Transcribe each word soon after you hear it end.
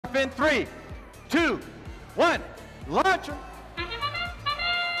off in 3, 2, 1, launch 'em.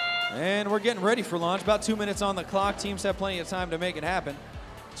 And we're getting ready for launch. About 2 minutes on the clock. Teams have plenty of time to make it happen.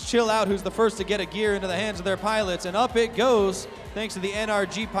 It's Chill Out who's the first to get a gear into the hands of their pilots, and up it goes thanks to the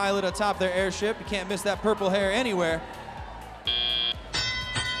NRG pilot atop their airship. You can't miss that purple hair anywhere.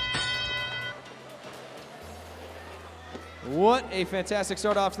 What a fantastic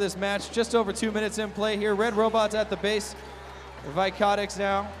start off to this match. Just over 2 minutes in play here. Red Robots at the base. Robotics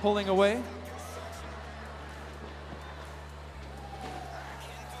now pulling away.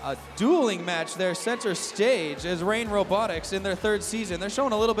 A dueling match there, center stage, as Rain Robotics in their 3rd season. They're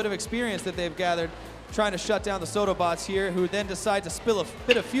showing a little bit of experience that they've gathered, trying to shut down the Sodabots here, who then decide to spill a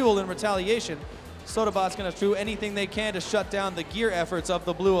bit of fuel in retaliation. Sodabots going to do anything they can to shut down the gear efforts of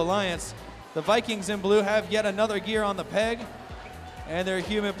the Blue Alliance. The Vikings in blue have yet another gear on the peg, and their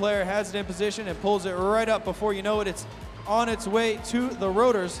human player has it in position and pulls it right up. Before you know it, it's on its way to the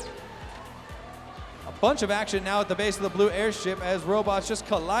rotors. Bunch of action now at the base of the blue airship as robots just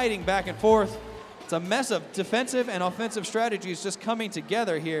colliding back and forth. It's a mess of defensive and offensive strategies just coming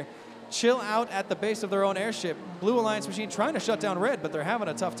together here. Chill Out at the base of their own airship. Blue Alliance machine trying to shut down red, but they're having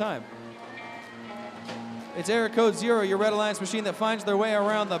a tough time. It's Error Code 0, your Red Alliance machine, that finds their way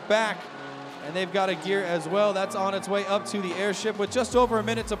around the back, and they've got a gear as well. That's on its way up to the airship with just over a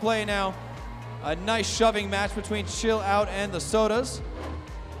minute to play now. A nice shoving match between Chill Out and the Sodas.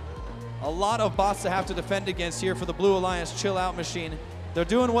 A lot of bots to have to defend against here for the Blue Alliance Chill Out machine. They're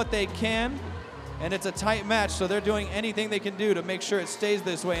doing what they can, and it's a tight match, so they're doing anything they can do to make sure it stays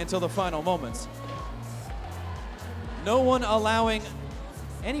this way until the final moments. No one allowing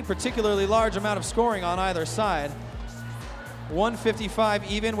any particularly large amount of scoring on either side. 155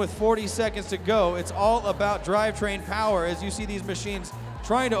 even with 40 seconds to go. It's all about drivetrain power as you see these machines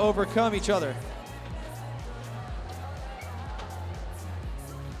trying to overcome each other.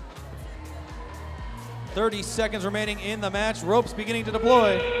 30 seconds remaining in the match. Ropes beginning to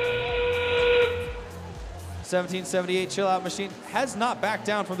deploy. 1778 Chill Out machine has not backed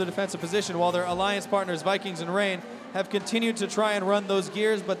down from the defensive position, while their alliance partners Vikings and Rain have continued to try and run those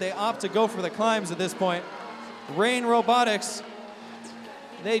gears, but they opt to go for the climbs at this point. Rain Robotics,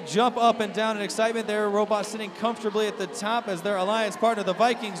 they jump up and down in excitement. Their robots sitting comfortably at the top as their alliance partner, the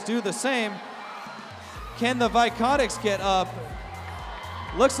Vikings, do the same. Can the Robotics get up?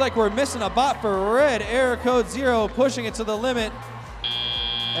 Looks like we're missing a bot for red. Error Code 0 pushing it to the limit.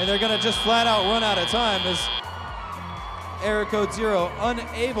 And they're going to just flat out run out of time as Error Code 0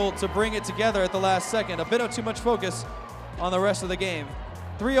 unable to bring it together at the last second. A bit of too much focus on the rest of the game.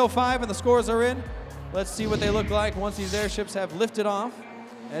 3:05 and the scores are in. Let's see what they look like once these airships have lifted off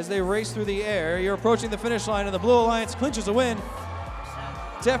as they race through the air. You're approaching the finish line and the Blue Alliance clinches a win.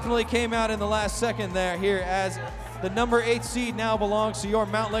 Definitely came out in the last second there here as the number 8 seed now belongs to your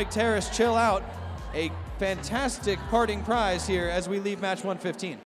Mount Lake Terrace Chill Out. A fantastic parting prize here as we leave match 115.